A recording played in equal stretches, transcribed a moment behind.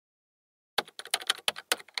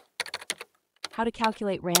How to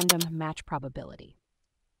calculate random match probability.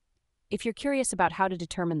 If you're curious about how to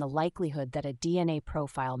determine the likelihood that a DNA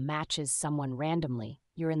profile matches someone randomly,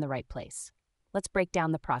 you're in the right place. Let's break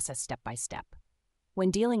down the process step by step.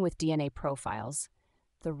 When dealing with DNA profiles,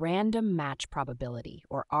 the random match probability,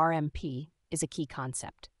 or RMP, is a key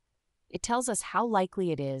concept. It tells us how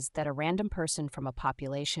likely it is that a random person from a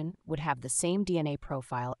population would have the same DNA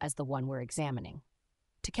profile as the one we're examining.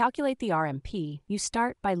 To calculate the RMP, you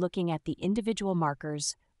start by looking at the individual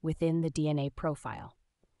markers within the DNA profile.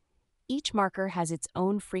 Each marker has its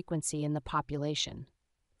own frequency in the population.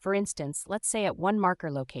 For instance, let's say at one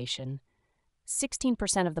marker location,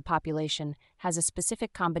 16% of the population has a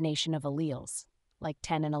specific combination of alleles, like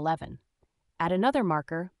 10 and 11. At another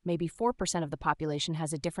marker, maybe 4% of the population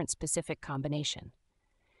has a different specific combination.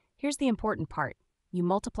 Here's the important part. You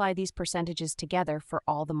multiply these percentages together for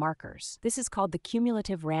all the markers. This is called the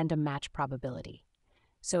cumulative random match probability.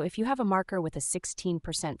 So if you have a marker with a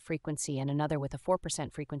 16% frequency and another with a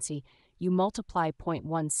 4% frequency, you multiply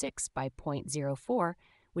 0.16 by 0.04,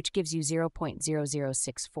 which gives you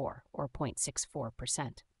 0.0064, or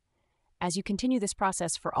 0.64%. As you continue this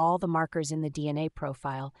process for all the markers in the DNA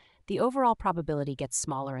profile, the overall probability gets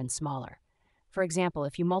smaller and smaller. For example,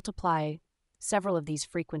 if you multiply several of these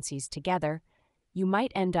frequencies together, you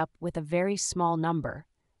might end up with a very small number,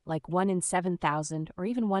 like 1 in 7,000 or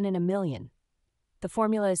even 1 in a million. The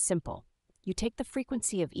formula is simple. You take the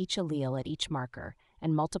frequency of each allele at each marker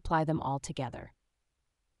and multiply them all together.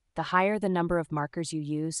 The higher the number of markers you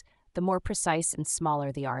use, the more precise and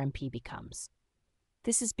smaller the RMP becomes.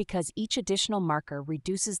 This is because each additional marker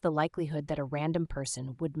reduces the likelihood that a random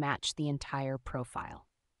person would match the entire profile.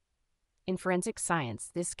 In forensic science,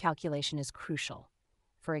 this calculation is crucial.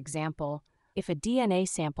 For example, if a DNA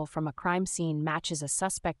sample from a crime scene matches a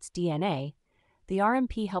suspect's DNA, the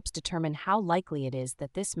RMP helps determine how likely it is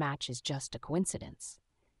that this match is just a coincidence.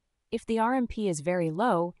 If the RMP is very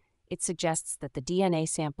low, it suggests that the DNA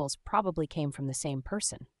samples probably came from the same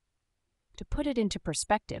person. To put it into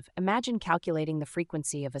perspective, imagine calculating the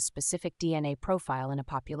frequency of a specific DNA profile in a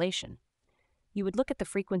population. You would look at the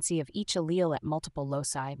frequency of each allele at multiple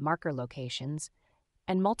loci, marker locations,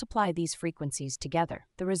 and multiply these frequencies together.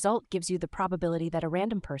 The result gives you the probability that a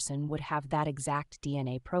random person would have that exact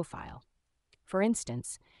DNA profile. For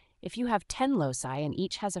instance, if you have 10 loci and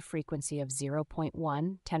each has a frequency of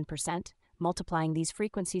 0.1, 10%, multiplying these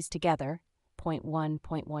frequencies together, 0.1,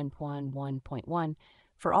 0.1, 0.1, 0.1,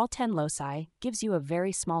 for all 10 loci gives you a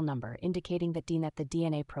very small number, indicating that the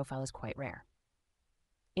DNA profile is quite rare.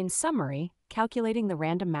 In summary, calculating the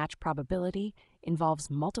random match probability involves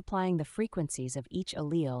multiplying the frequencies of each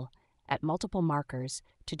allele at multiple markers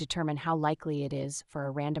to determine how likely it is for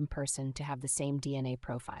a random person to have the same DNA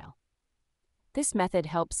profile. This method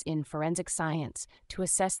helps in forensic science to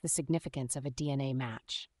assess the significance of a DNA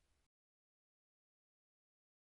match.